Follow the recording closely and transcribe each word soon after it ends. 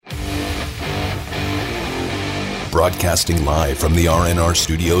Broadcasting live from the RNR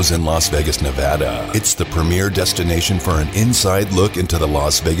studios in Las Vegas, Nevada. It's the premier destination for an inside look into the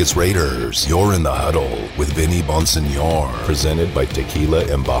Las Vegas Raiders. You're in the huddle with Vinny Bonsignor, presented by Tequila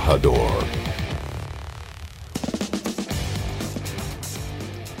Embajador.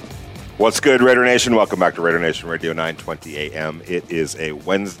 What's good, Raider Nation? Welcome back to Raider Nation Radio 920 AM. It is a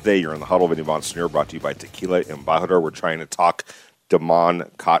Wednesday. You're in the huddle. Vinny Bonsignor, brought to you by Tequila Embajador. We're trying to talk Damon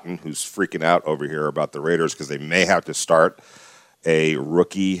Cotton, who's freaking out over here about the Raiders because they may have to start a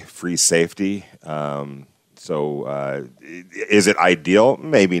rookie free safety. So is it ideal?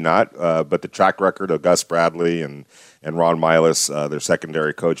 Maybe not. But the track record of Gus Bradley and Ron Miles, their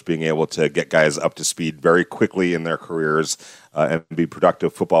secondary coach, being able to get guys up to speed very quickly in their careers and be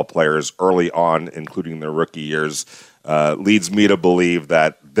productive football players early on, including their rookie years, leads me to believe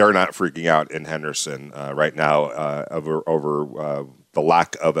that they're not freaking out in Henderson right now over the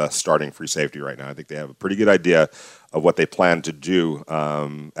lack of a starting free safety right now. I think they have a pretty good idea of what they plan to do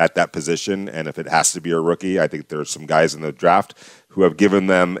at that position, and if it has to be a rookie, I think there's some guys in the draft who have given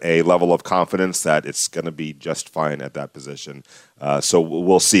them a level of confidence that it's going to be just fine at that position. So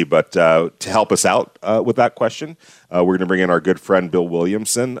we'll see. But to help us out with that question, we're going to bring in our good friend Bill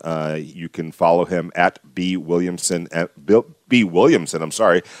Williamson. You can follow him at B Williamson, NFL.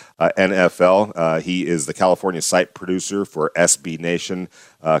 He is the California site producer for SB Nation,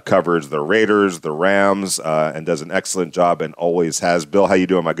 covers the Raiders, the Rams, and does an excellent job and always has. Bill, how you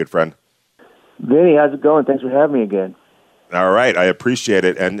doing, my good friend? Vinny, how's it going? Thanks for having me again. All right, I appreciate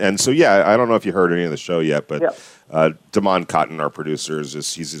it. And so, yeah, I don't know if you heard any of the show yet, but Damon Cotton, our producer, he's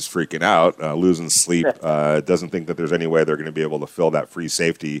just freaking out, losing sleep, doesn't think that there's any way they're going to be able to fill that free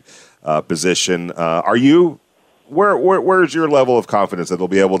safety position. Where's your level of confidence that they'll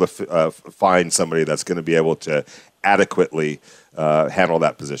be able to find somebody that's going to be able to adequately handle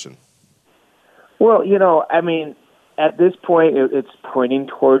that position? Well, I mean, at this point, it's pointing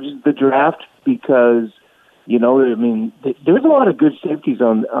towards the draft because there's a lot of good safeties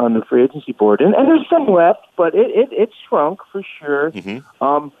on the free agency board, and there's some left, but it shrunk for sure.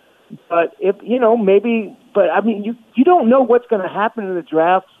 Mm-hmm. But if you don't know what's going to happen in the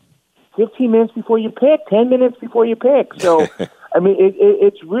draft 15 minutes before you pick, 10 minutes before you pick. So, I mean,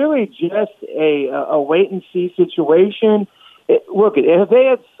 it's really just a wait and see situation. Look, if they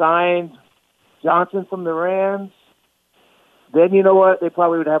had signed Johnson from the Rams, then you know what? They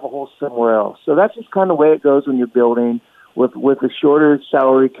probably would have a hole somewhere else. So that's just kind of the way it goes when you're building with a shorter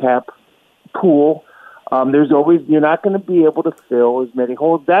salary cap pool. You're not going to be able to fill as many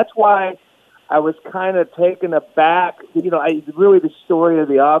holes. That's why I was kind of taken aback. Really the story of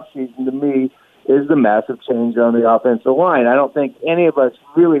the offseason to me is the massive change on the offensive line. I don't think any of us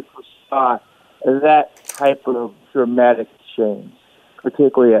really foresaw that type of dramatic change,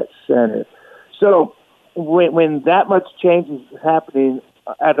 particularly at center. So when that much change is happening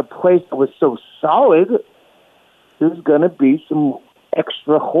at a place that was so solid, there's going to be some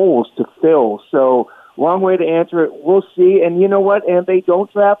extra holes to fill. So long way to answer it. We'll see. And you know what? And they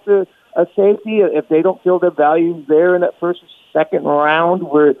don't draft a safety, if they don't feel their value there in that first or second round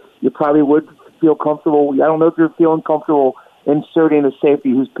where you probably would feel comfortable. I don't know if you're feeling comfortable inserting a safety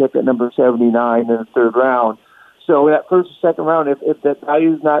who's picked at number 79 in the third round. So that first or second round, if that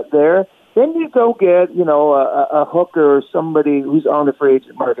value is not there, then you go get, a hooker or somebody who's on the free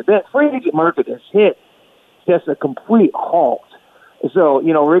agent market. That free agent market has hit just a complete halt. So,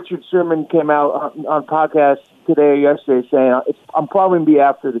 Richard Sherman came out on podcast today or yesterday saying, I'm probably going to be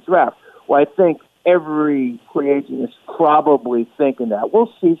after the draft. Well, I think every free agent is probably thinking that.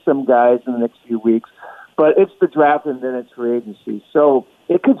 We'll see some guys in the next few weeks, but it's the draft and then it's free agency. So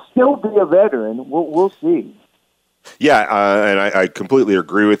it could still be a veteran. We'll see. Yeah, and I completely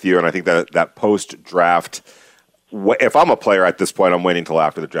agree with you, and I think that post-draft, if I'm a player at this point, I'm waiting until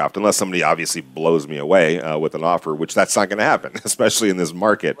after the draft, unless somebody obviously blows me away with an offer, which that's not going to happen, especially in this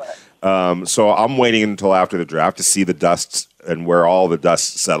market. Right. So I'm waiting until after the draft to see the dust and where all the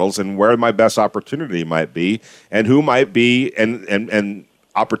dust settles and where my best opportunity might be and who might be, and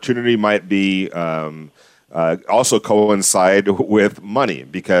opportunity might be also coincide with money,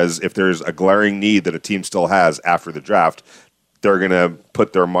 because if there's a glaring need that a team still has after the draft, they're going to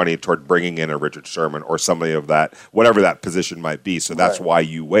put their money toward bringing in a Richard Sherman or somebody of that, whatever that position might be. So that's why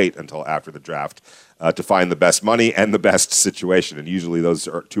you wait until after the draft to find the best money and the best situation. And usually those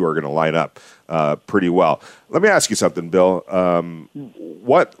two are going to line up pretty well. Let me ask you something, Bill.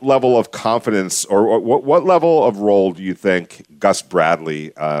 What level of confidence or what level of role do you think Gus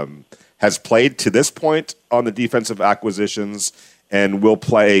Bradley has played to this point on the defensive acquisitions and will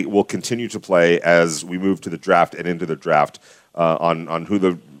continue to play as we move to the draft and into the draft on who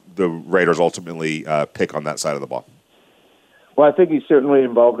the the Raiders ultimately pick on that side of the ball? Well, I think he's certainly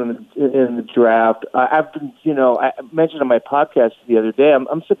involved in the draft. I've been, I mentioned on my podcast the other day,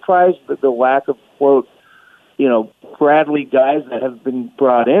 I'm surprised at the lack of, quote, Bradley guys that have been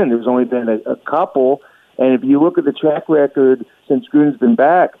brought in. There's only been a couple. And if you look at the track record since Gruden's been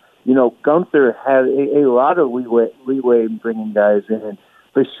back, Gunther had a lot of leeway in bringing guys in.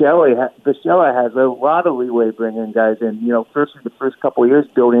 Bichella has a lot of leeway bringing guys in. The first couple of years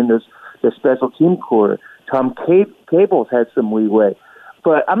building the special team core. Tom Cable's had some leeway,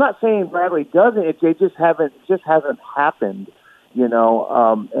 but I'm not saying Bradley doesn't. It just hasn't happened, and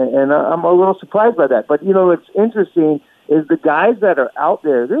I'm a little surprised by that. But what's interesting is the guys that are out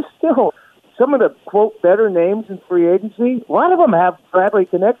there. There's still some of the quote better names in free agency. A lot of them have Bradley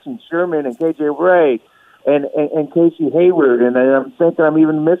connections: Sherman and KJ Wright and Casey Hayward, and I'm thinking I'm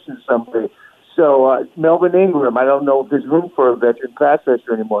even missing somebody. So Melvin Ingram. I don't know if there's room for a veteran pass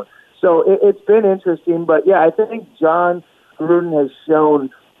rusher anymore. So it's been interesting, but yeah, I think John Gruden has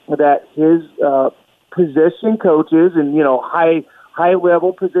shown that his position coaches and high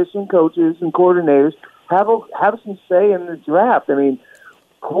level position coaches and coordinators have some say in the draft. I mean,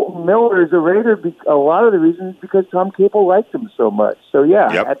 Colton Miller is a Raider. A lot of the reasons is because Tom Cable likes him so much. So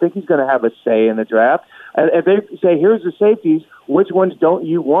yeah, yep. I think he's going to have a say in the draft. And if they say, "Here's the safeties, which ones don't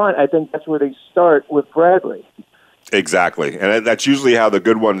you want?" I think that's where they start with Bradley. Exactly, and that's usually how the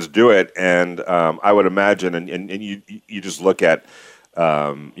good ones do it. And I would imagine, and you just look at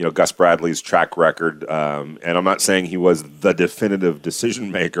Gus Bradley's track record, and I'm not saying he was the definitive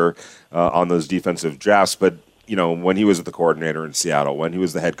decision maker on those defensive drafts, but when he was the coordinator in Seattle, when he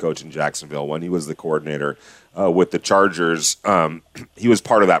was the head coach in Jacksonville, when he was the coordinator with the Chargers, he was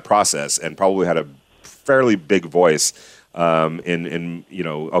part of that process and probably had a fairly big voice.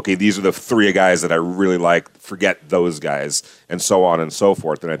 Okay, these are the three guys that I really like, forget those guys, and so on and so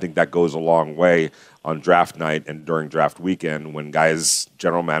forth. And I think that goes a long way on draft night and during draft weekend when guys,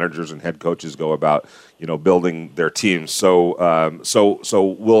 general managers and head coaches go about, building their teams. So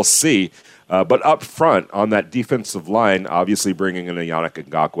we'll see. But up front on that defensive line, obviously bringing in a Yannick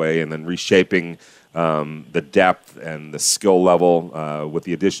Ngakoue and then reshaping the depth and the skill level with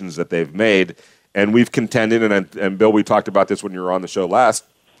the additions that they've made. And we've contended, and Bill, we talked about this when you were on the show last,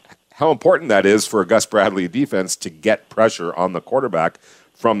 how important that is for a Gus Bradley defense to get pressure on the quarterback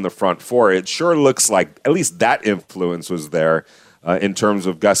from the front four. It sure looks like at least that influence was there in terms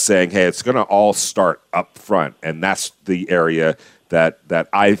of Gus saying, hey, it's going to all start up front. And that's the area that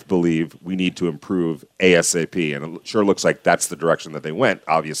I believe we need to improve ASAP. And it sure looks like that's the direction that they went,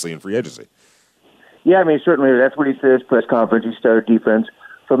 obviously, in free agency. Yeah, I mean, certainly that's what he said at his press conference. He started defense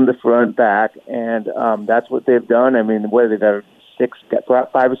from the front back, and that's what they've done. I mean, they got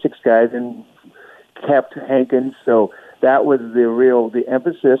 5 or 6 guys and kept Hankins, so that was the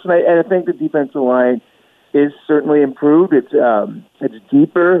emphasis. And I think the defensive line is certainly improved. It's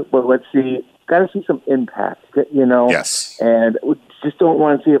deeper, but let's see. Got to see some impact, Yes. And we just don't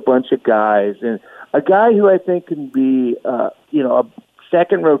want to see a bunch of guys. And a guy who I think can be, a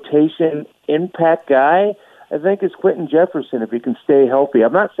second rotation impact guy, I think is Quentin Jefferson if he can stay healthy.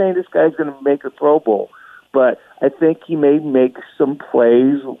 I'm not saying this guy's going to make a Pro Bowl, but I think he may make some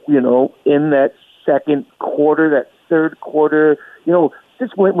plays, in that second quarter, that third quarter.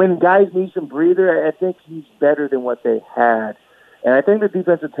 Just when guys need some breather, I think he's better than what they had. And I think the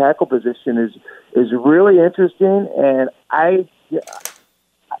defensive tackle position is really interesting. And I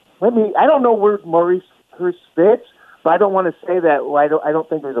don't know where Maurice Hurst fits, but I don't want to say that. Well, I don't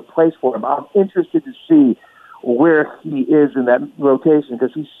think there's a place for him. I'm interested to see where he is in that rotation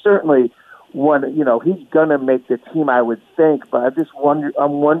because he's certainly one. He's gonna make the team, I would think. But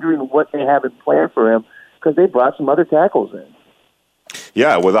I'm wondering what they have in plan for him because they brought some other tackles in.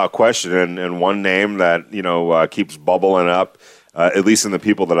 Yeah, without question, and one name that keeps bubbling up, at least in the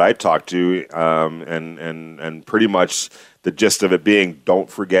people that I talk to, and pretty much the gist of it being, don't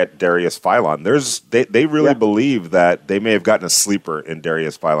forget Darius Philon. They really believe that they may have gotten a sleeper in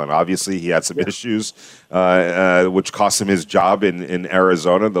Darius Philon. Obviously, he had some issues, which cost him his job in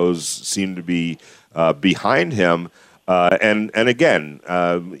Arizona. Those seem to be behind him. And again,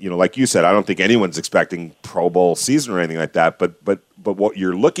 like you said, I don't think anyone's expecting Pro Bowl season or anything like that. But what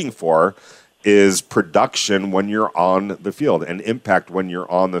you're looking for is production when you're on the field and impact when you're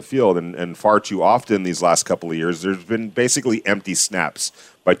on the field. And far too often these last couple of years, there's been basically empty snaps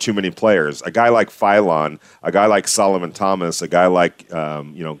by too many players. A guy like Philon, a guy like Solomon Thomas, a guy like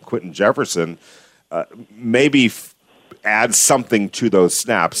Quentin Jefferson, maybe add something to those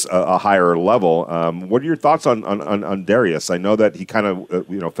snaps, a higher level. What are your thoughts on Darius? I know that he kind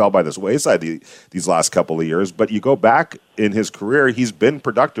of fell by this wayside these last couple of years, but you go back in his career, he's been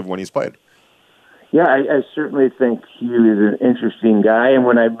productive when he's played. Yeah, I certainly think he is an interesting guy, and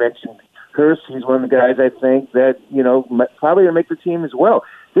when I mentioned Hurst, he's one of the guys I think that probably going to make the team as well.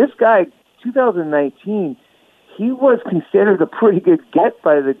 This guy, 2019. He was considered a pretty good get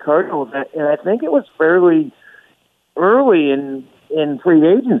by the Cardinals, and I think it was fairly early in free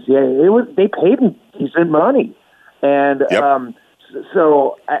agency. They paid him decent money, and yep.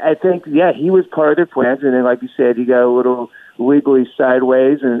 So I think he was part of their plans. And then, like you said, he got a little legally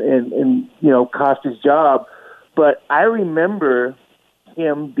sideways and cost his job. But I remember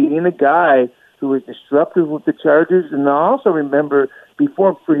him being a guy who was disruptive with the Chargers, and I also remember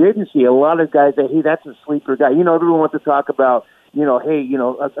before free agency, a lot of guys that, hey, that's a sleeper guy. Everyone wants to talk about,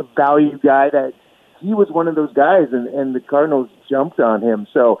 a value guy. That he was one of those guys, and the Cardinals jumped on him.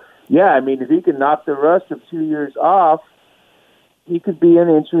 So, if he can knock the rust of 2 years off, he could be an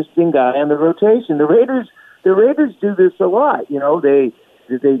interesting guy on the rotation. The Raiders do this a lot.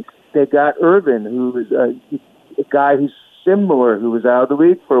 They got Irvin, who was a guy who's similar, who was out of the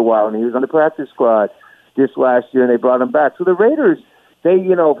league for a while, and he was on the practice squad this last year, and they brought him back. So the Raiders, they,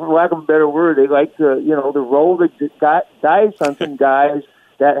 for lack of a better word, they like to, to roll the dice on some guys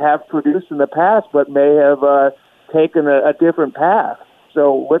that have produced in the past but may have taken a different path.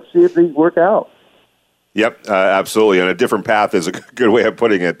 So let's see if these work out. Yep, absolutely. And a different path is a good way of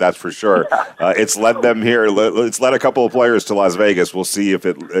putting it, that's for sure. It's led them here. It's led a couple of players to Las Vegas. We'll see if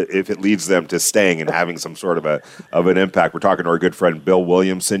it leads them to staying and having some sort of an impact. We're talking to our good friend Bill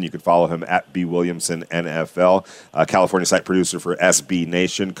Williamson. You can follow him at B Williamson NFL. California site producer for SB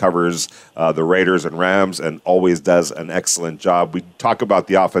Nation, covers the Raiders and Rams, and always does an excellent job. We talk about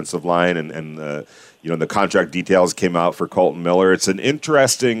the offensive line and the contract details came out for Colton Miller. It's an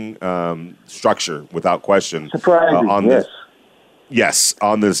interesting structure, without question. Surprising, on yes. Yes,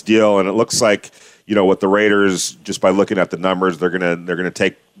 on this deal, and it looks like with the Raiders, just by looking at the numbers, they're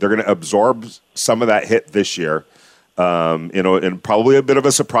gonna absorb some of that hit this year, in probably a bit of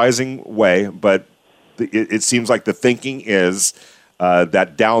a surprising way. But it seems like the thinking is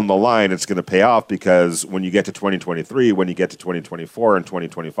that down the line it's going to pay off, because when you get to 2023, when you get to 2024 and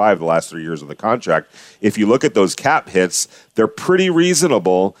 2025, the last 3 years of the contract, if you look at those cap hits, they're pretty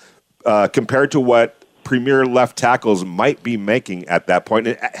reasonable compared to what premier left tackles might be making at that point.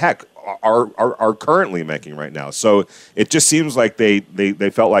 And heck, are currently making right now. So it just seems like they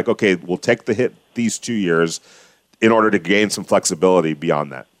felt like, okay, we'll take the hit these 2 years in order to gain some flexibility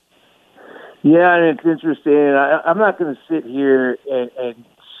beyond that. Yeah, and it's interesting. I'm not going to sit here and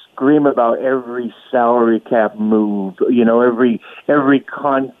scream about every salary cap move, every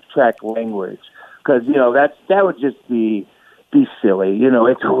contract language, because that would just be silly.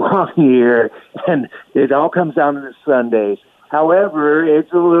 It's a long year, and it all comes down to the Sundays. However,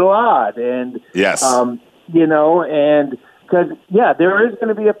 it's a little odd, and yes, and because there is going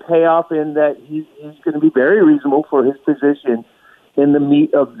to be a payoff in that he's going to be very reasonable for his position in the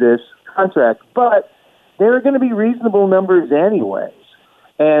meat of this contract, but there are going to be reasonable numbers anyways,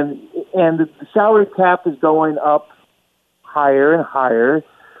 and the salary cap is going up higher and higher,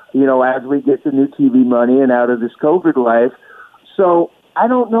 as we get the new TV money and out of this COVID life. So I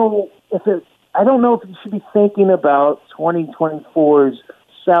don't know if you should be thinking about 2024's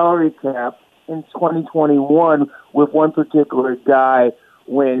salary cap in 2021 with one particular guy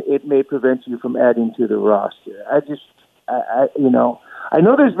when it may prevent you from adding to the roster. I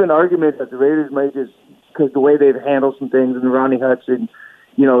know there's been arguments that the Raiders might just, because the way they've handled some things and Ronnie Hudson,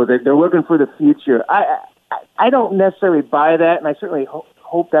 they're looking for the future. I don't necessarily buy that, and I certainly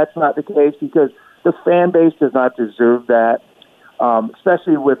hope that's not the case, because the fan base does not deserve that,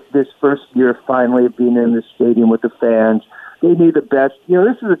 especially with this first year finally of being in the stadium with the fans. They need the best.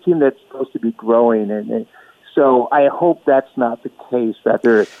 This is a team that's supposed to be growing, and so I hope that's not the case, that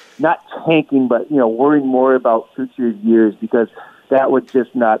they're not tanking, but worrying more about future years, because that would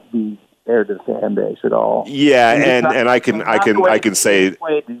just not be fair to the fan base at all. Yeah, and I can say,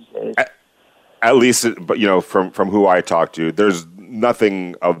 at least, from who I talked to, there's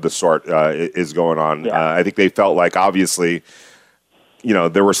nothing of the sort is going on. Yeah. I think they felt like, obviously,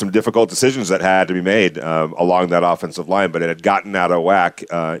 there were some difficult decisions that had to be made along that offensive line, but it had gotten out of whack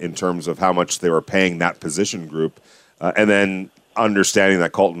in terms of how much they were paying that position group, and then understanding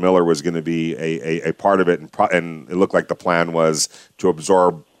that Colton Miller was going to be a part of it, and it looked like the plan was to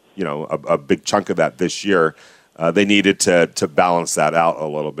absorb a big chunk of that this year. They needed to balance that out a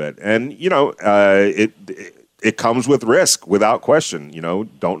little bit, and it comes with risk, without question.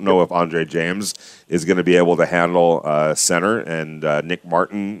 Don't know if Andre James is going to be able to handle center, and Nick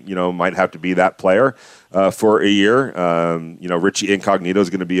Martin, might have to be that player for a year. Richie Incognito is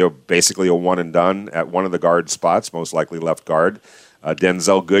going to be basically a one and done at one of the guard spots, most likely left guard.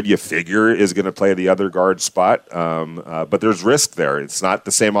 Denzel Good, you figure, is going to play the other guard spot, but there's risk there. It's not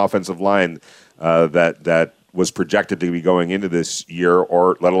the same offensive line that was projected to be going into this year,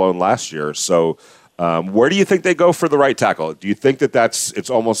 or let alone last year. So. Where do you think they go for the right tackle? Do you think that it's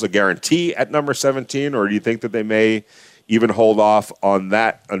almost a guarantee at number 17, or do you think that they may even hold off on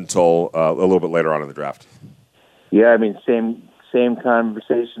that until a little bit later on in the draft? Yeah, I mean, same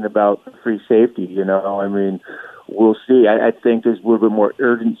conversation about free safety. We'll see. I think there's a little bit more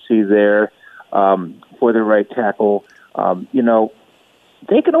urgency there for the right tackle.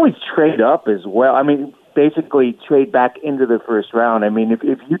 They can always trade up as well. I mean, basically trade back into the first round. I mean,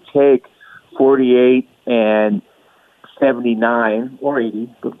 if you take 48 and 79 or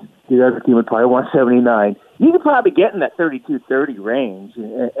 80, but the other team would probably want 79. You could probably get in that 32-30 range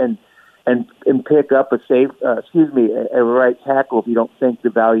and pick up a right tackle if you don't think the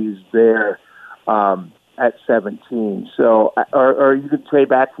value's there at 17. So, or you could trade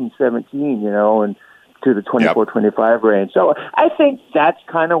back from 17, and to the 24-25 range. So I think that's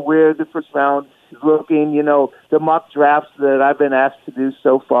kind of where the first round is looking. The mock drafts that I've been asked to do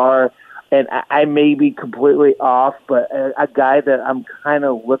so far. And I may be completely off, but a guy that I'm kind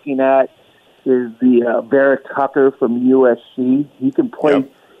of looking at is the Barrett Tucker from USC. He can play. Yep.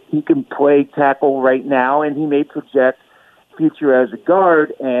 He can play tackle right now, and he may project future as a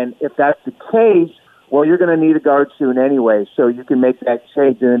guard. And if that's the case, well, you're going to need a guard soon anyway. So you can make that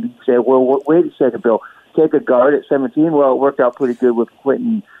change and then say, well, wait a second, Bill. Take a guard at 17. Well, it worked out pretty good with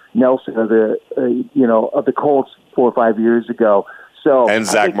Quentin Nelson of the Colts 4 or 5 years ago. So, and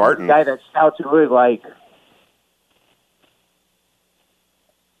Zach Martin, the guy that scouts really like.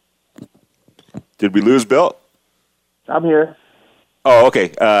 Did we lose Bill? I'm here. Oh, okay.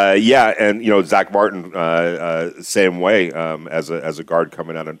 Yeah, and Zach Martin, same way as a guard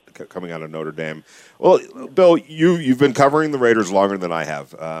coming out of Notre Dame. Well, Bill, you've been covering the Raiders longer than I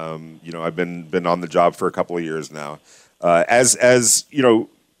have. I've been on the job for a couple of years now. As you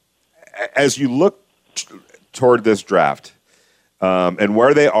look toward this draft. And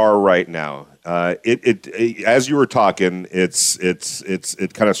where they are right now, it as you were talking,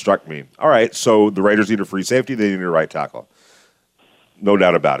 it kind of struck me. All right, so the Raiders need a free safety, they need a right tackle, no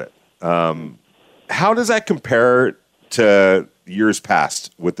doubt about it. How does that compare to years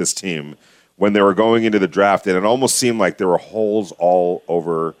past with this team when they were going into the draft, and it almost seemed like there were holes all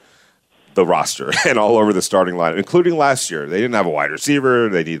over the roster and all over the starting line, including last year. They didn't have a wide receiver.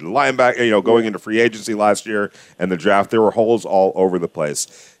 They needed a linebacker, going into free agency last year and the draft. There were holes all over the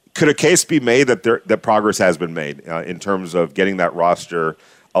place. Could a case be made that progress has been made in terms of getting that roster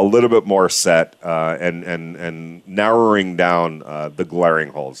a little bit more set and narrowing down the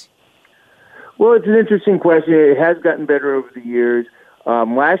glaring holes? Well, it's an interesting question. It has gotten better over the years.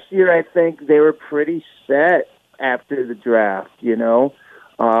 Last year, I think they were pretty set after the draft,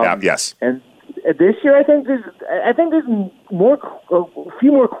 Yes. And this year, I think there's a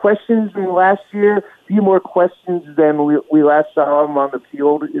few more questions than last year. A few more questions than we last saw them on the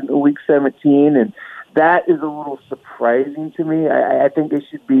field in week 17, and that is a little surprising to me. I think they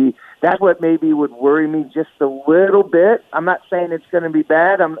should be. That's what maybe would worry me just a little bit. I'm not saying it's going to be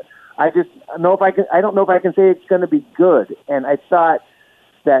bad. I don't know if I can say it's going to be good. And I thought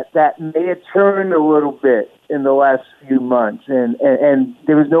that may have turned a little bit in the last few months, and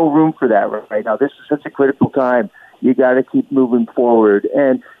there was no room for that right now. This is such a critical time. You got to keep moving forward,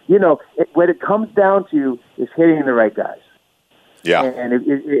 and what it comes down to is hitting the right guys. Yeah, and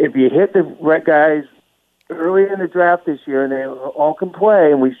if you hit the right guys early in the draft this year, and they all can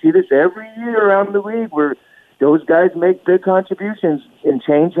play, and we see this every year around the league where those guys make big contributions and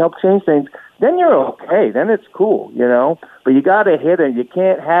help change things, then you're okay. Then it's cool, But you got to hit it.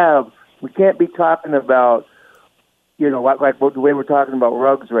 We can't be talking about, like the way we're talking about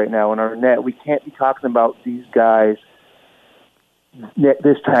Ruggs right now in our net. We can't be talking about these guys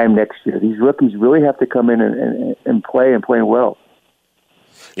this time next year. These rookies really have to come in and play well.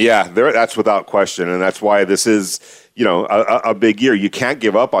 Yeah, that's without question, and that's why this is, a big year. You can't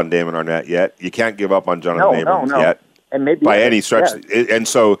give up on Damon Arnette yet. You can't give up on Jonathan Abrams yet, and maybe by any stretch. Yeah. And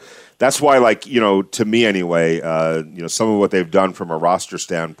so that's why, to me anyway, some of what they've done from a roster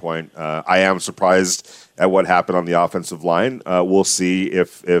standpoint, I am surprised at what happened on the offensive line. We'll see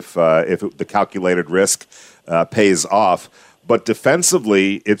if the calculated risk pays off. But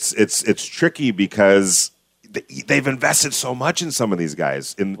defensively, it's tricky because they've invested so much in some of these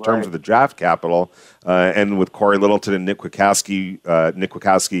guys in terms of the draft capital, and with Corey Littleton and Nick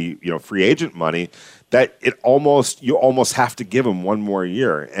Kwiatkowski, free agent money, that you almost have to give them one more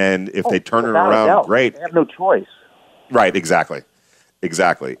year. And if they turn it around, great. They have no choice. Right, exactly.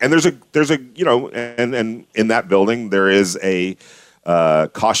 And there's a and in that building there is a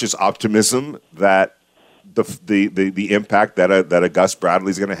cautious optimism that the impact that a Gus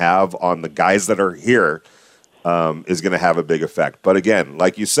Bradley is going to have on the guys that are here is going to have a big effect. But again,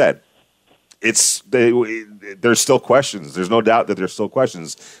 like you said, there's still questions. There's no doubt that there's still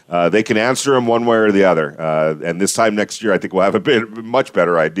questions. They can answer them one way or the other. And this time next year, I think we'll have a much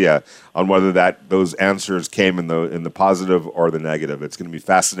better idea on whether those answers came in the positive or the negative. It's going to be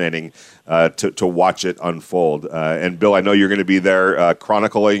fascinating to watch it unfold. And Bill, I know you're going to be there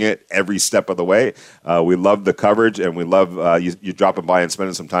chronicling it every step of the way. We love the coverage, and we love you dropping by and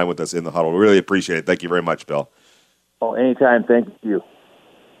spending some time with us in the huddle. We really appreciate it. Thank you very much, Bill. Oh, anytime. Thank you.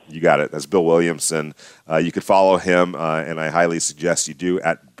 You got it. That's Bill Williamson. You could follow him, and I highly suggest you do,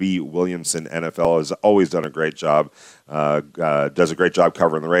 at B. Williamson NFL. Has always done a great job. Does a great job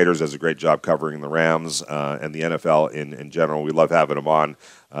covering the Raiders, does a great job covering the Rams, and the NFL in general. We love having him on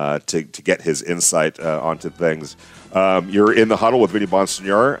to get his insight onto things. You're in the huddle with Vinny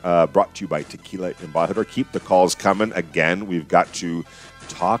Bonsignore, brought to you by Tequila Embajador. Keep the calls coming. Again, we've got to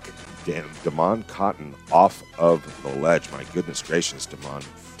talk Damon Cotton off of the ledge. My goodness gracious, Damon.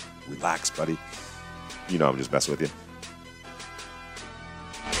 Relax, buddy. You know I'm just messing with you.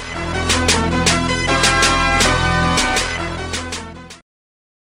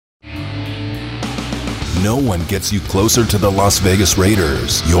 No one gets you closer to the Las Vegas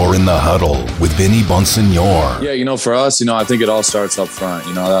Raiders. You're in the huddle with Vinny Bonsignore. Yeah, for us, I think it all starts up front.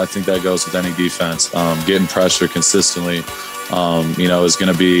 I think that goes with any defense. Getting pressure consistently, is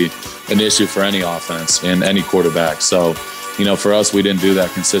going to be an issue for any offense and any quarterback. So, for us, we didn't do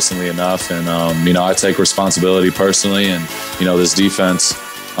that consistently enough. And, I take responsibility personally. And, this defense,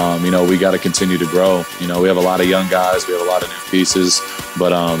 we got to continue to grow. We have a lot of young guys. We have a lot of new pieces.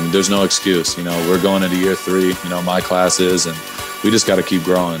 But there's no excuse. We're going into year 3, my class is. And we just got to keep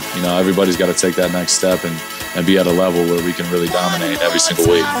growing. Everybody's got to take that next step and be at a level where we can really dominate every single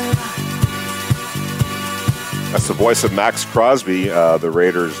week. That's the voice of Max Crosby, the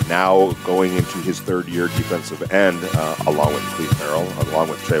Raiders now going into his third year defensive end, along with Cleve Farrell, along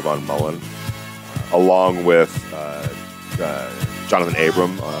with Trayvon Mullen, along with Jonathan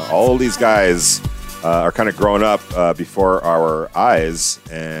Abram. All these guys are kind of growing up before our eyes,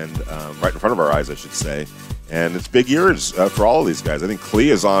 and right in front of our eyes, I should say. And it's big years for all of these guys. I think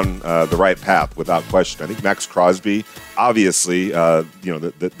Clee is on the right path without question. I think Max Crosby, obviously,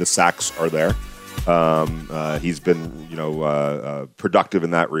 the sacks are there. He's been, productive in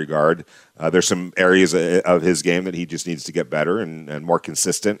that regard. There's some areas of his game that he just needs to get better and more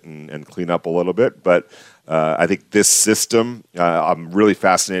consistent and clean up a little bit. But I think this system, I'm really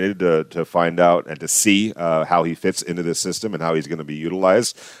fascinated to find out and to see how he fits into this system and how he's going to be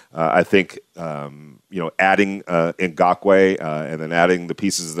utilized. I think, adding Ngakoue and then adding the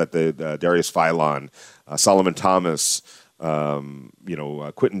pieces that the Darius Philon, Solomon Thomas,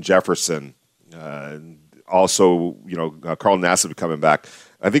 Quentin Jefferson, also, Carl Nassib coming back.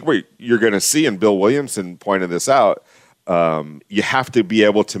 I think what you're going to see, and Bill Williamson pointed this out, you have to be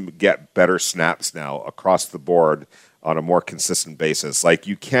able to get better snaps now across the board on a more consistent basis. Like,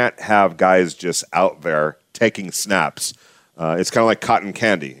 you can't have guys just out there taking snaps. It's kind of like cotton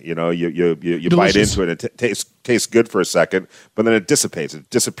candy. You bite into it, and it tastes good for a second, but then it dissipates. It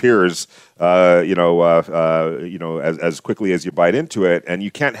disappears, as quickly as you bite into it, and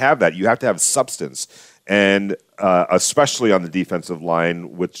you can't have that. You have to have substance, and especially on the defensive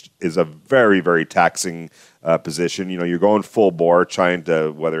line, which is a very, very taxing position. You're going full bore, trying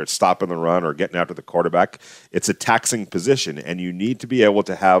to, whether it's stopping the run or getting after the quarterback. It's a taxing position, and you need to be able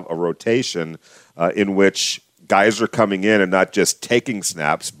to have a rotation in which guys are coming in and not just taking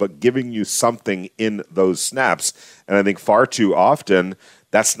snaps, but giving you something in those snaps. And I think far too often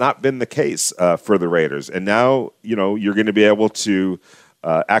that's not been the case for the Raiders. And now, you're going to be able to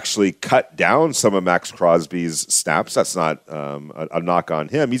actually cut down some of Max Crosby's snaps. That's not a knock on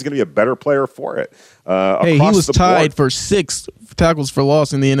him. He's going to be a better player for it. He was tied for 6 tackles for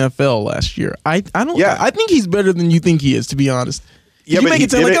loss in the NFL last year. I think he's better than you think he is, to be honest. Yeah, you make it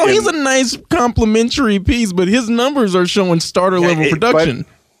sound like, he's a nice complimentary piece, but his numbers are showing starter level production.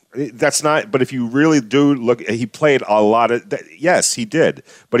 That's not. But if you really do look, he played a lot of. Yes, he did,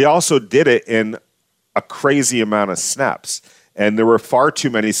 but he also did it in a crazy amount of snaps, and there were far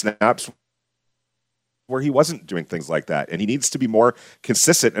too many snaps where he wasn't doing things like that, and he needs to be more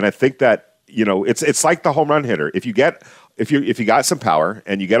consistent. And I think that it's like the home run hitter. If you got some power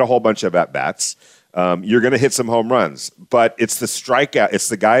and you get a whole bunch of at bats, you're going to hit some home runs. But it's the strikeout. It's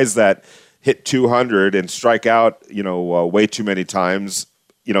the guys that hit 200 and strike out, way too many times.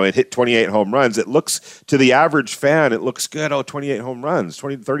 It hit 28 home runs. It looks, to the average fan, it looks good. Oh, 28 home runs,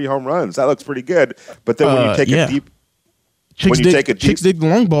 30 home runs. That looks pretty good. But then when you take a deep... Chicks dig the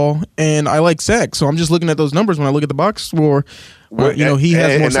long ball, and I like sacks. So I'm just looking at those numbers when I look at the box score. He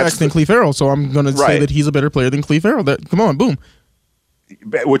has more sacks than Clelin Ferrell, so I'm going to say that he's a better player than Clelin Ferrell. Come on, boom.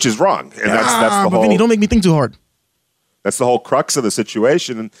 Which is wrong. And that's the whole... But Vinny, don't make me think too hard. That's the whole crux of the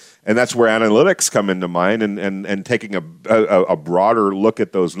situation, and that's where analytics come into mind, and taking a broader look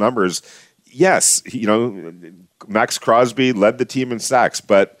at those numbers. Yes, Max Crosby led the team in sacks,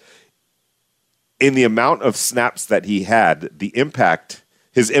 but in the amount of snaps that he had,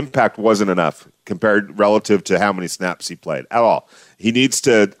 his impact wasn't enough compared relative to how many snaps he played at all. He needs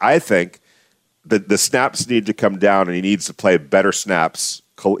to, I think, the snaps need to come down, and he needs to play better snaps.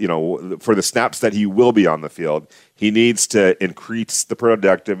 For the snaps that he will be on the field, he needs to increase the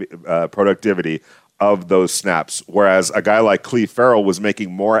productivity of those snaps. Whereas a guy like Clelin Ferrell was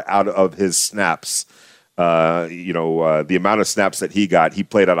making more out of his snaps. The amount of snaps that he got, he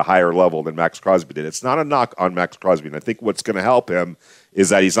played at a higher level than Max Crosby did. It's not a knock on Max Crosby, and I think what's going to help him is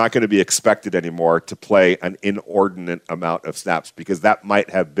that he's not going to be expected anymore to play an inordinate amount of snaps, because that might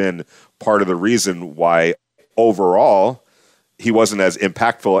have been part of the reason why overall he wasn't as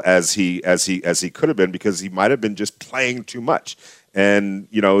impactful as he could have been, because he might have been just playing too much. And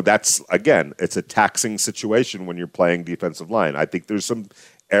that's, again, it's a taxing situation when you're playing defensive line. I think there's some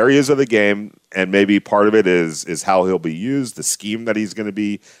areas of the game, and maybe part of it is how he'll be used, the scheme that he's going to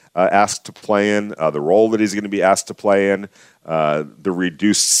be asked to play in, the role that he's going to be asked to play in, the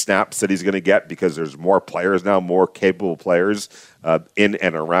reduced snaps that he's going to get because there's more players now, more capable players in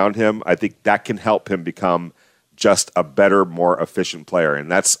and around him. I think that can help him become just a better, more efficient player. And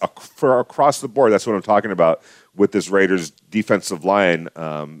that's for across the board. That's what I'm talking about with this Raiders defensive line,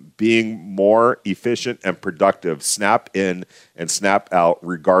 being more efficient and productive, snap in and snap out,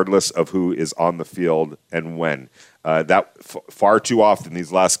 regardless of who is on the field and when. Far too often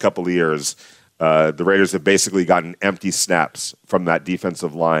these last couple of years, the Raiders have basically gotten empty snaps from that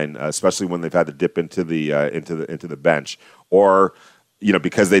defensive line, especially when they've had to dip into the bench, or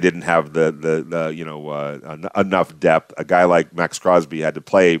because they didn't have enough depth. A guy like Max Crosby had to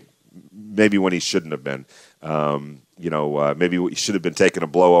play maybe when he shouldn't have been. Maybe he should have been taking a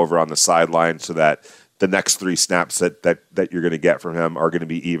blow over on the sideline so that the next 3 snaps that you're going to get from him are going to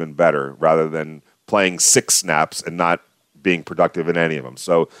be even better, rather than playing 6 snaps and not being productive in any of them.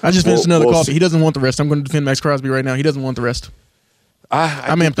 So I just finished another coffee. He doesn't want the rest. I'm going to defend Max Crosby right now. He doesn't want the rest.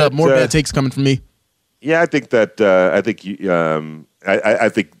 I'm amped up. More bad takes coming from me. Yeah, I think that I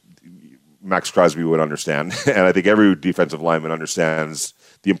think Max Crosby would understand, and I think every defensive lineman understands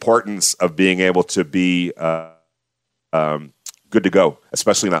the importance of being able to be good to go,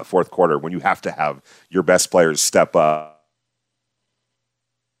 especially in that fourth quarter when you have to have your best players step up.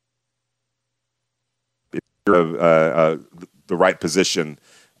 If you're the right position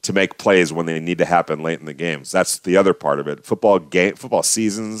to make plays when they need to happen late in the games. That's the other part of it. Football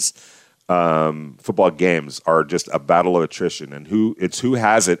seasons. Football games are just a battle of attrition, and who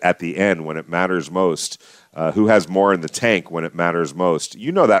has it at the end when it matters most, who has more in the tank when it matters most.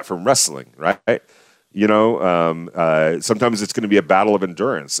 You know that from wrestling, right? Sometimes it's going to be a battle of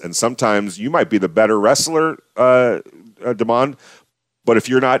endurance, and sometimes you might be the better wrestler, Damon, but if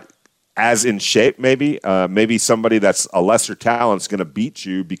you're not as in shape, maybe somebody that's a lesser talent is going to beat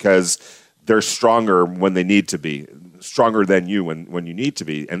you because they're stronger when they need to be. Stronger than you when you need to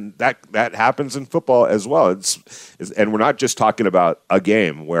be, and that happens in football as well. And we're not just talking about a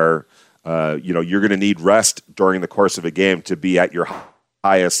game where you're going to need rest during the course of a game to be at your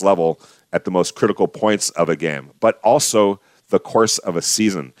highest level at the most critical points of a game, but also the course of a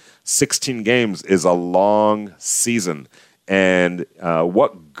season. 16 games is a long season, and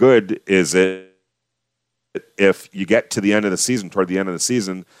what good is it if you get to the end of the season, toward the end of the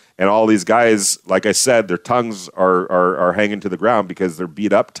season, and all these guys, like I said, their tongues are hanging to the ground because they're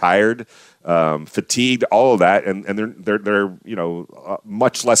beat up, tired, fatigued, all of that, and they're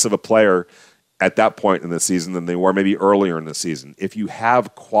much less of a player at that point in the season than they were maybe earlier in the season. If you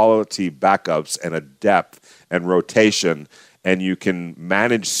have quality backups and a depth and rotation, and you can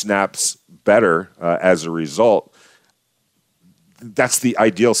manage snaps better as a result, that's the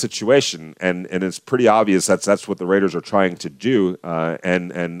ideal situation, and it's pretty obvious that's what the Raiders are trying to do.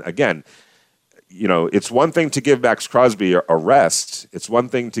 And again, it's one thing to give Max Crosby a rest. It's one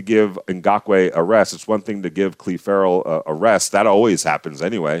thing to give Ngakoue a rest. It's one thing to give Clelin Ferrell a rest. That always happens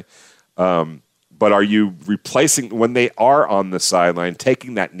anyway. But are you replacing, when they are on the sideline,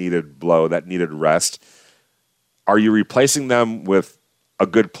 taking that needed blow, that needed rest, are you replacing them with a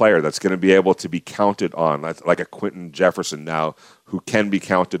good player that's going to be able to be counted on, like a Quentin Jefferson now, who can be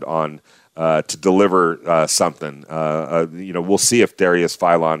counted on to deliver something? We'll see if Darius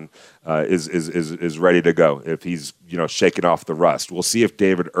Philon is ready to go, if he's shaking off the rust. We'll see if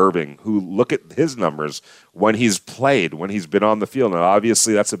David Irving, who, look at his numbers when he's played, when he's been on the field, and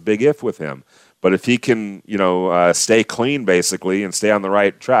obviously that's a big if with him. But if he can, stay clean basically and stay on the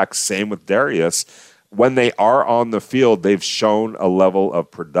right track, same with Darius. When they are on the field, they've shown a level of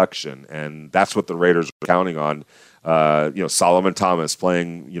production, and that's what the Raiders are counting on. Solomon Thomas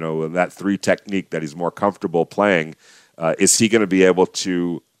playing, that 3 technique that he's more comfortable playing. Is he going to be able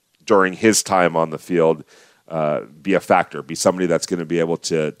to, during his time on the field, be a factor, be somebody that's going to be able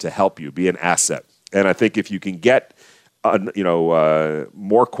to help you, be an asset? And I think if you can get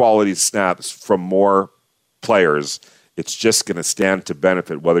more quality snaps from more players, it's just going to stand to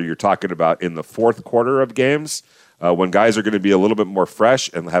benefit, whether you're talking about in the fourth quarter of games, when guys are going to be a little bit more fresh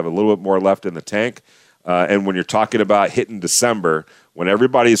and have a little bit more left in the tank, and when you're talking about hitting December, when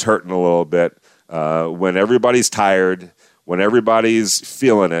everybody's hurting a little bit, when everybody's tired, when everybody's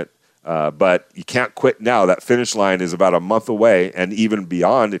feeling it, but you can't quit now. That finish line is about a month away, and even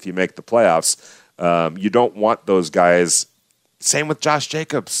beyond if you make the playoffs. You don't want those guys. Same with Josh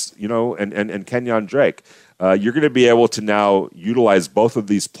Jacobs, and Kenyon Drake. You're going to be able to now utilize both of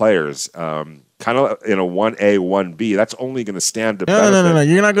these players kind of in a 1A, 1B. That's only going to stand to benefit. No.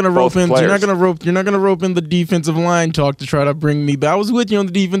 You're not going to rope in. Players. You're not going to rope in the defensive line talk to try to bring me back. I was with you on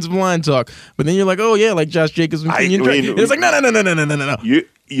the defensive line talk, but then you're like, oh yeah, like Josh Jacobs and Kenyon Drake. It's like no.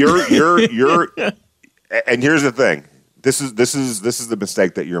 You're and here's the thing. This is the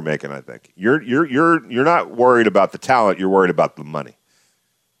mistake that you're making. I think you're not worried about the talent. You're worried about the money.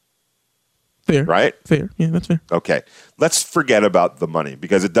 Fair, right? Fair, yeah, that's fair. Okay, let's forget about the money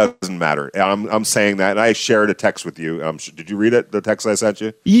because it doesn't matter. I'm saying that, and I shared a text with you. Did you read it? The text I sent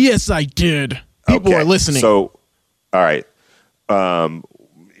you? Yes, I did. People are listening. So, all right,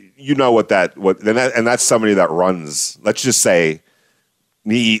 you know and that's somebody that runs. Let's just say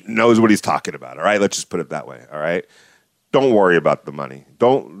he knows what he's talking about. All right, let's just put it that way. All right. Don't worry about the money.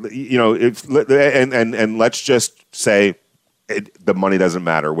 And let's just say the money doesn't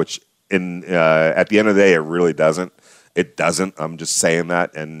matter, which at the end of the day, it really doesn't. It doesn't. I'm just saying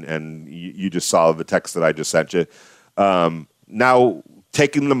that, and you just saw the text that I just sent you. Now,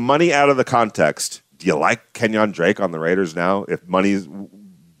 taking the money out of the context, do you like Kenyon Drake on the Raiders now? If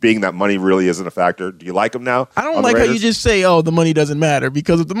being that money really isn't a factor, do you like him now? I don't like how you just say, "Oh, the money doesn't matter,"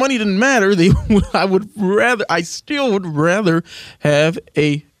 because if the money didn't matter, I still would rather have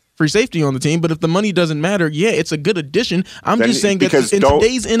a free safety on the team. But if the money doesn't matter, yeah, it's a good addition. I'm just saying that in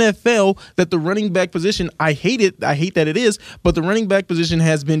today's NFL, that the running back position, I hate it. I hate that it is, but the running back position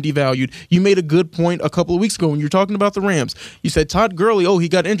has been devalued. You made a good point a couple of weeks ago when you were talking about the Rams. You said Todd Gurley, he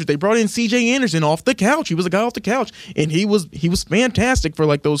got injured. They brought in C.J. Anderson off the couch. He was a guy off the couch, and he was fantastic for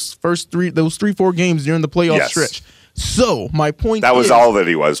like those 3-4 games during the playoff stretch. So my point that was all that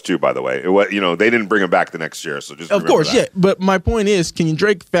he was too. By the way, it was, they didn't bring him back the next year, so just of course, yeah. But my point is, Kenyon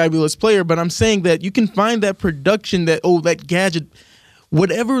Drake, fabulous player. But I'm saying that you can find that production, that gadget,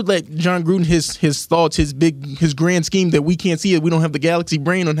 whatever. Like John Gruden, his thoughts, his grand scheme that we can't see it. We don't have the galaxy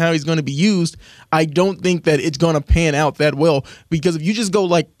brain on how he's going to be used. I don't think that it's going to pan out that well, because if you just go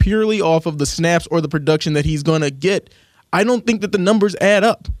like purely off of the snaps or the production that he's going to get, I don't think that the numbers add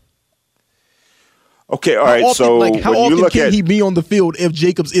up. Okay, all right. How often can he be on the field if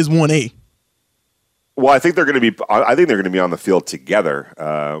Jacobs is 1A? Well, I think they're going to be on the field together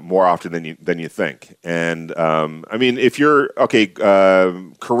more often than you think. And if you're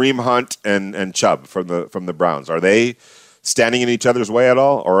Kareem Hunt and Chubb from the Browns, are they standing in each other's way at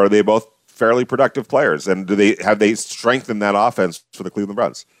all, or are they both fairly productive players? And have they strengthened that offense for the Cleveland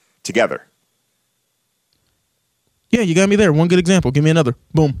Browns together? Yeah, you got me there. One good example. Give me another.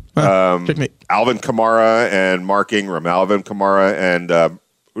 Boom. Checkmate. Alvin Kamara and Mark Ingram. Alvin Kamara and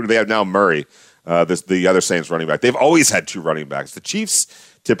who do they have now? Murray. The other Saints running back. They've always had 2 running backs. The Chiefs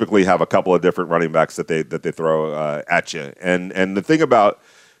typically have a couple of different running backs that they throw at you. And the thing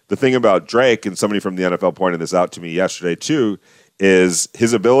about Drake, and somebody from the NFL pointed this out to me yesterday too, is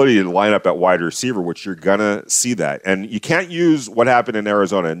his ability to line up at wide receiver, which you're going to see that. And you can't use what happened in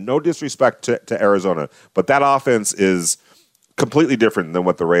Arizona. No disrespect to Arizona, but that offense is completely different than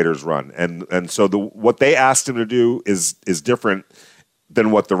what the Raiders run. And so what they asked him to do is different than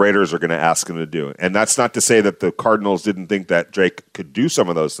what the Raiders are going to ask him to do. And that's not to say that the Cardinals didn't think that Drake could do some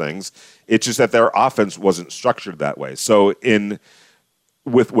of those things. It's just that their offense wasn't structured that way. So in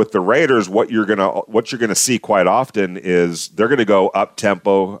with the Raiders, what you're gonna see quite often is they're gonna go up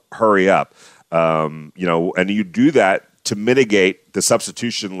tempo, hurry up, and you do that to mitigate the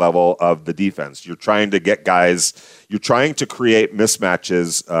substitution level of the defense. You're trying to get guys. You're trying to create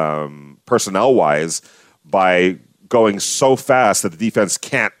mismatches personnel wise by going so fast that the defense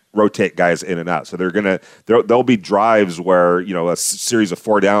can't rotate guys in and out. So there'll be drives where a series of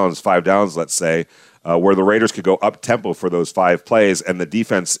 4 downs, 5 downs, let's say. Where the Raiders could go up tempo for those 5 plays, and the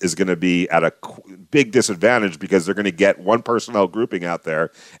defense is going to be at a big disadvantage because they're going to get one personnel grouping out there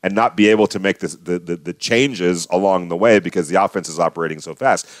and not be able to make the changes along the way because the offense is operating so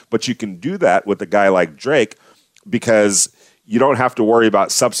fast. But you can do that with a guy like Drake because you don't have to worry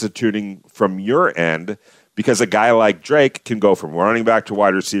about substituting from your end because a guy like Drake can go from running back to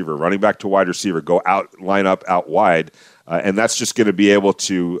wide receiver, go out, line up out wide. And that's just going to be able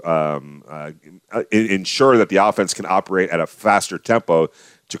to ensure that the offense can operate at a faster tempo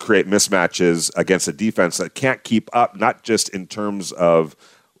to create mismatches against a defense that can't keep up, not just in terms of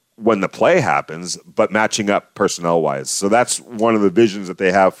when the play happens, but matching up personnel-wise. So that's one of the visions that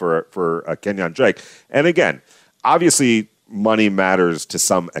they have for Kenyan Drake. And again, obviously money matters to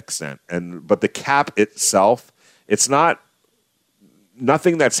some extent, but the cap itself, it's not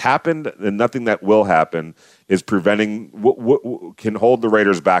nothing that's happened and nothing that will happen is preventing what can hold the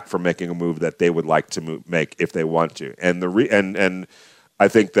Raiders back from making a move that they would like to make if they want to. And and I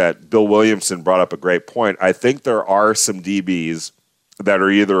think that Bill Williamson brought up a great point. I think there are some DBs that are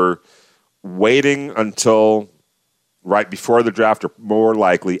either waiting until right before the draft or more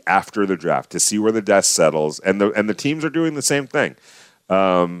likely after the draft to see where the dust settles, and the teams are doing the same thing.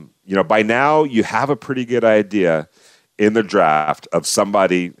 By now you have a pretty good idea in the draft of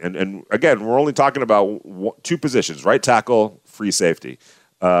somebody, and again, we're only talking about 2 positions, right tackle, free safety,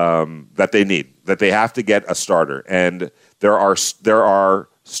 that they need, that they have to get a starter. And there are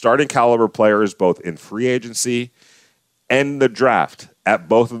starting caliber players both in free agency and the draft at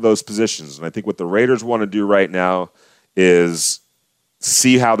both of those positions. And I think what the Raiders want to do right now is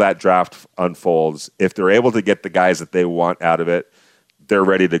see how that draft unfolds. If they're able to get the guys that they want out of it, they're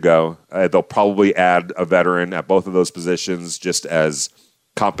ready to go. They'll probably add a veteran at both of those positions just as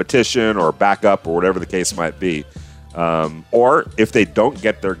competition or backup or whatever the case might be. Or if they don't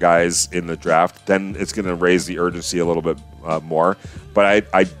get their guys in the draft, then it's going to raise the urgency a little bit more. But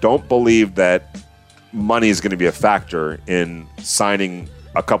I don't believe that money is going to be a factor in signing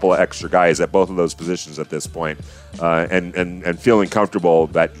a couple of extra guys at both of those positions at this point, and feeling comfortable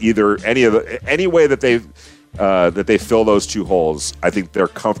that either any way that they fill those 2 holes, I think they're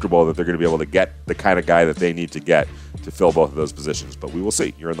comfortable that they're going to be able to get the kind of guy that they need to get to fill both of those positions. But we will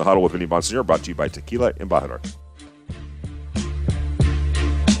see. You're in the Huddle with Vinny Bonsignore, brought to you by Tequila Embajador.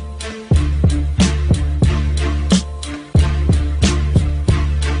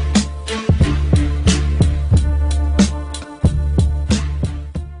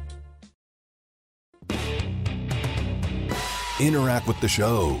 Interact with the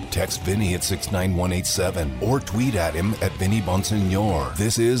show. Text Vinny at 69187 or tweet at him at Vinny Bonsignore.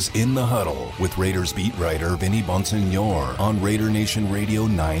 This is In the Huddle with Raiders beat writer Vinny Bonsignore on Raider Nation Radio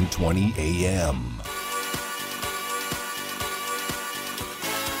 920 AM.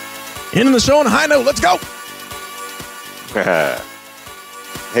 Ending the show on a high note. Let's go.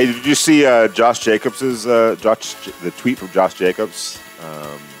 Hey, did you see Josh Jacobs' the tweet from Josh Jacobs?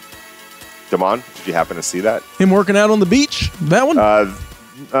 Damon, did you happen to see that? Him working out on the beach? That one?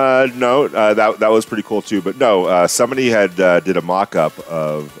 No, that was pretty cool too. But no, somebody had did a mock-up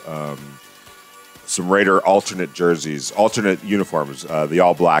of some Raider alternate jerseys, alternate uniforms, the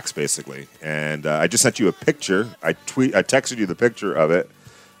All Blacks basically. And I just sent you a picture. I texted you the picture of it.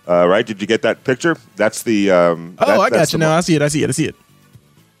 Right? Did you get that picture? That's the. I got you now. I see it.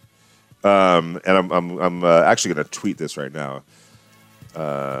 And I'm actually going to tweet this right now.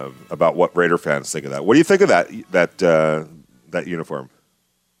 About what Raider fans think of that. What do you think of that uniform?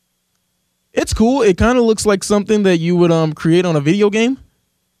 It's cool. It kind of looks like something that you would create on a video game.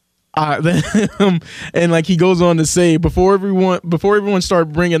 And like he goes on to say, before everyone start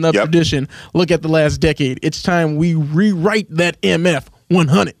bringing up tradition, look at the last decade. It's time we rewrite that MF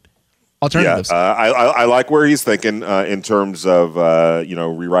 100. Alternatives. Yeah, I like where he's thinking in terms of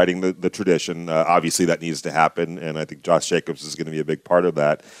rewriting the tradition. Obviously, that needs to happen, and I think Josh Jacobs is going to be a big part of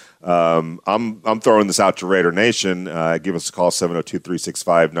that. I'm throwing this out to Raider Nation. Give us a call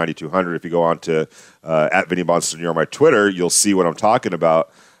 702-365-9200. If you go on to at Vinny Bonsignore on my Twitter, you'll see what I'm talking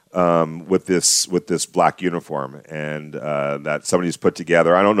about with this black uniform and that somebody's put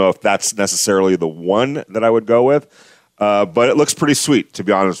together. I don't know if that's necessarily the one that I would go with. But it looks pretty sweet, to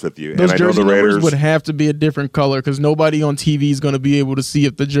be honest with you. Those and I know jersey the Raiders numbers would have to be a different color because nobody on TV is going to be able to see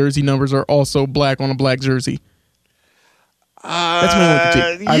if the jersey numbers are also black on a black jersey. That's my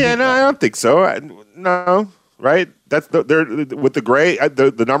only critique. I don't think so. No, right? That's they're with the gray.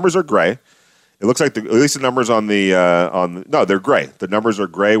 The numbers are gray. It looks like at least the numbers on the no, they're gray. The numbers are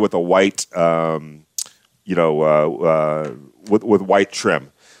gray with a white, with white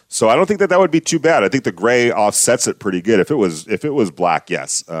trim. So I don't think that would be too bad. I think the gray offsets it pretty good. If it was black,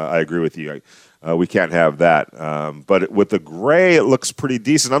 yes, I agree with you. We can't have that. But with the gray, it looks pretty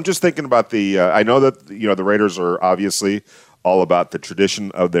decent. I'm just thinking about the. I know that the Raiders are obviously all about the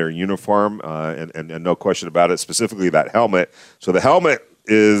tradition of their uniform, and no question about it. Specifically that helmet. So the helmet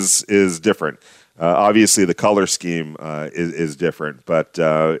is different. Obviously, the color scheme is different. But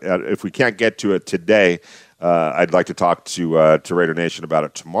if we can't get to it today. I'd like to talk to Raider Nation about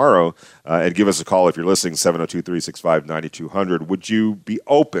it tomorrow, and give us a call if you're listening, 702-365-9200. Would you be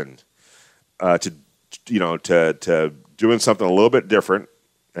open to doing something a little bit different?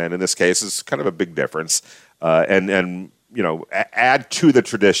 And in this case, it's kind of a big difference, and add to the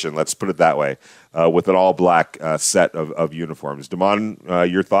tradition. Let's put it that way, with an all black set of uniforms. Damon,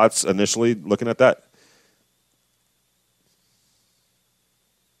 your thoughts initially looking at that?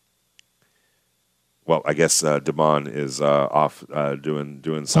 Well, I guess Damon is off doing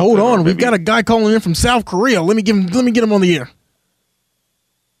something. Hold on, we've got a guy calling in from South Korea. Let me get him on the air.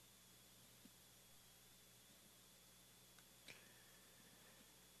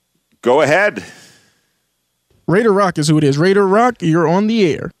 Go ahead. Raider Rock is who it is. Raider Rock, you're on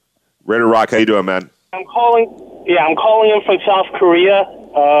the air. Raider Rock, how you doing, man? I'm calling in from South Korea.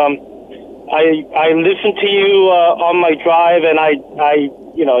 I listened to you on my drive, and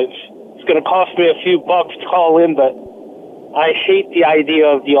it's going to cost me a few bucks to call in, but I hate the idea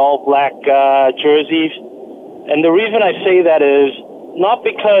of the all-black jerseys. And the reason I say that is not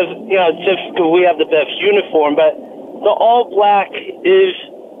because, just because we have the best uniform, but the all-black is...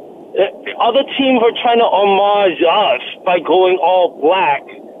 other teams are trying to homage us by going all black,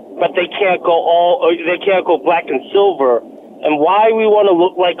 but they can't go black and silver. And why we want to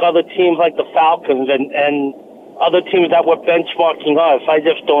look like other teams like the Falcons and other teams that were benchmarking us, I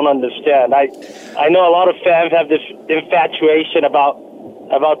just don't understand. I know a lot of fans have this infatuation about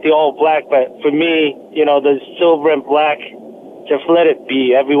the all black, but for me, the silver and black, just let it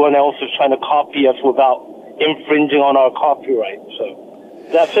be. Everyone else is trying to copy us without infringing on our copyright. So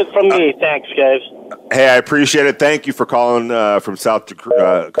that's it from me. Thanks, guys. Hey, I appreciate it. Thank you for calling from South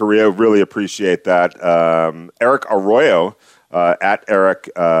Korea. Really appreciate that. Eric Arroyo, at Eric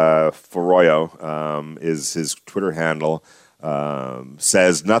Ferroyo, is his Twitter handle.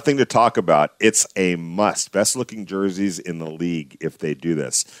 Says, nothing to talk about. It's a must. Best looking jerseys in the league if they do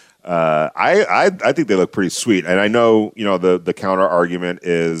this. I think they look pretty sweet. And I know, the counter argument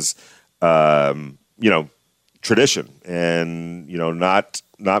is, tradition and,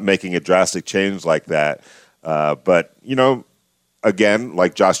 not making a drastic change like that. But, again,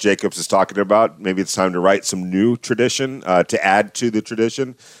 like Josh Jacobs is talking about, maybe it's time to write some new tradition to add to the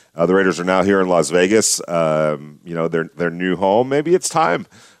tradition. The Raiders are now here in Las Vegas, their new home. Maybe it's time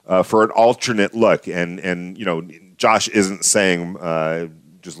for an alternate look. And Josh isn't saying,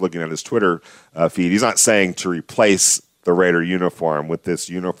 just looking at his Twitter feed, he's not saying to replace the Raider uniform with this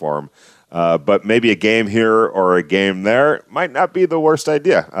uniform. But maybe a game here or a game there might not be the worst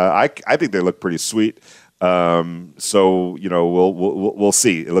idea. I think they look pretty sweet. So we'll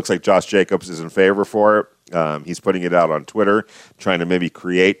see. It looks like Josh Jacobs is in favor for it. He's putting it out on Twitter, trying to maybe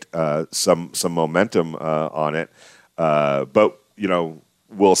create some momentum on it. But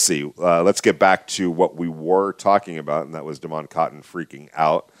we'll see. Let's get back to what we were talking about, and that was Damon Cotton freaking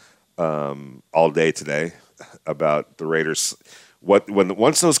out all day today about the Raiders.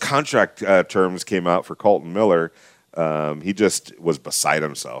 Once those contract terms came out for Colton Miller, he just was beside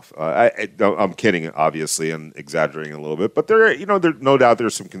himself. I'm kidding, obviously, and exaggerating a little bit, but there no doubt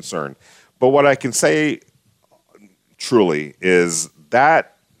there's some concern. But what I can say truly is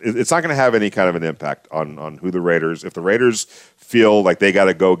that it's not going to have any kind of an impact on who the Raiders. If the Raiders feel like they got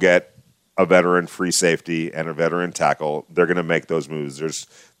to go get a veteran free safety and a veteran tackle, they're going to make those moves.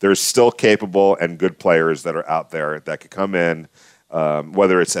 There's still capable and good players that are out there that could come in.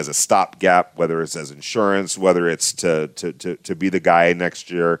 Whether it's as a stopgap, whether it's as insurance, whether it's to be the guy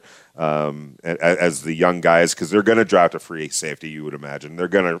next year as the young guys, because they're going to draft a free safety, you would imagine. They're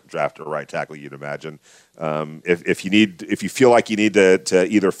going to draft a right tackle, you'd imagine. If you feel like you need to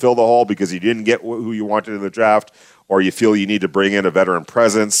either fill the hole because you didn't get who you wanted in the draft, or you feel you need to bring in a veteran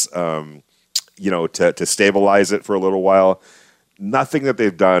presence, to stabilize it for a little while. nothing that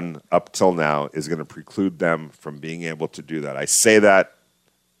they've done up till now is going to preclude them from being able to do that. I say that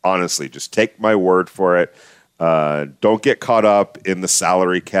honestly. Just take my word for it. Don't get caught up in the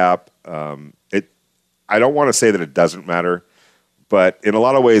salary cap. I don't want to say that it doesn't matter, but in a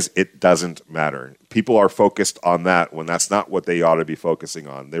lot of ways, it doesn't matter. People are focused on that when that's not what they ought to be focusing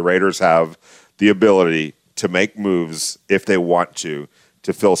on. The Raiders have the ability to make moves if they want to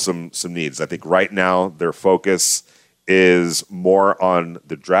fill some needs. I think right now their focus is more on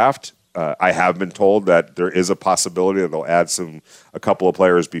the draft. I have been told that there is a possibility that they'll add a couple of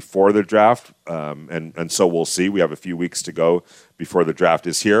players before the draft, and so we'll see. We have a few weeks to go before the draft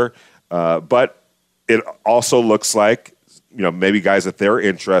is here, but it also looks like maybe guys that they're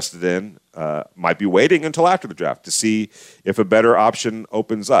interested in might be waiting until after the draft to see if a better option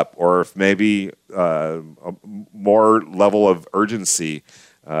opens up, or if maybe a more level of urgency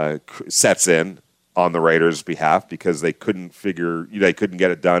sets in on the Raiders' behalf because they couldn't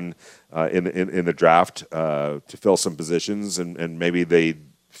get it done in the draft to fill some positions, and maybe they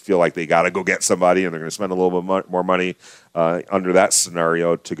feel like they got to go get somebody and they're going to spend a little bit more money under that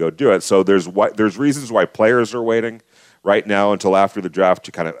scenario to go do it. So there's reasons why players are waiting right now until after the draft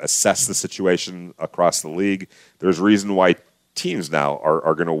to kind of assess the situation across the league. There's reason why teams now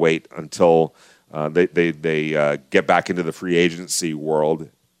are going to wait until they get back into the free agency world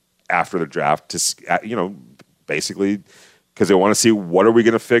after the draft to, basically because they want to see what are we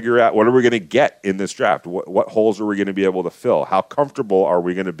going to figure out, what are we going to get in this draft, what holes are we going to be able to fill, how comfortable are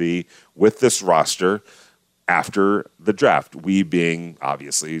we going to be with this roster after the draft, we being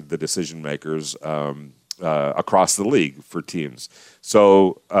obviously the decision makers across the league for teams.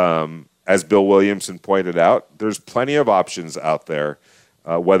 So as Bill Williamson pointed out, there's plenty of options out there,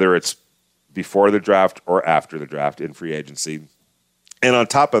 whether it's before the draft or after the draft in free agency. And on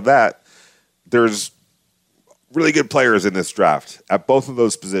top of that, there's really good players in this draft at both of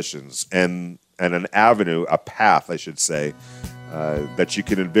those positions, and an avenue, a path, I should say, that you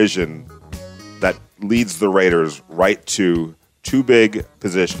can envision that leads the Raiders right to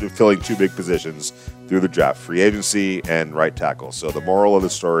filling two big positions through the draft, free agency and right tackle. So the moral of the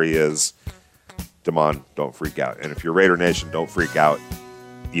story is, Damon, don't freak out. And if you're Raider Nation, don't freak out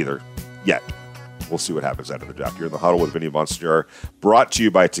either yet. We'll see what happens after the draft. You're in the Huddle with Vinny Bonsignore, brought to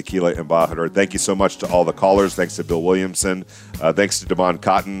you by Tequila Embajador. Thank you so much to all the callers. Thanks to Bill Williamson. Thanks to Damon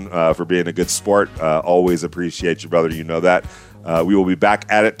Cotton for being a good sport. Always appreciate you, brother. You know that. We will be back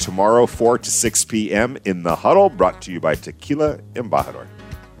at it tomorrow, 4 to 6 p.m. in the Huddle, brought to you by Tequila Embajador.